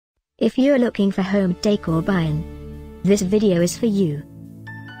If you're looking for home decor buy-in, this video is for you.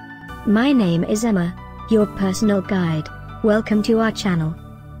 My name is Emma, your personal guide. Welcome to our channel.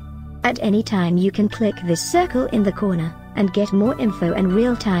 At any time you can click this circle in the corner, and get more info and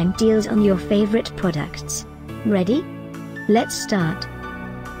real-time deals on your favorite products. Ready? Let's start.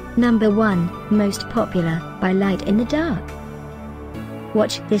 Number 1, Most Popular, by Light in the Dark.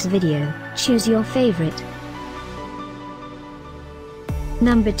 Watch this video, choose your favorite.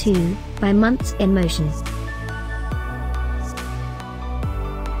 Number 2, by Months in Motion.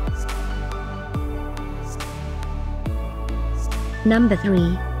 Number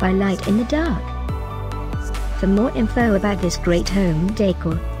 3, by Light in the Dark. For more info about this great home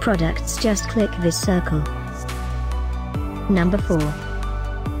decor products, just click this circle. Number 4.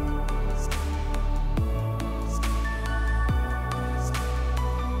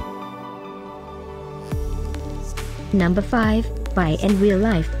 Number 5, by In Real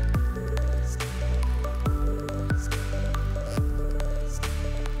Life.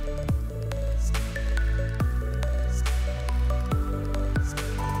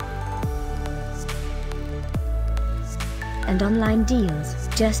 And online deals,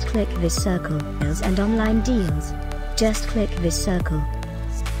 just click this circle. Deals and online deals, just click this circle.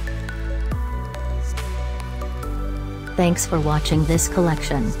 Thanks for watching this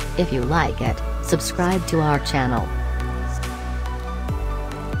collection. If you like it, subscribe to our channel.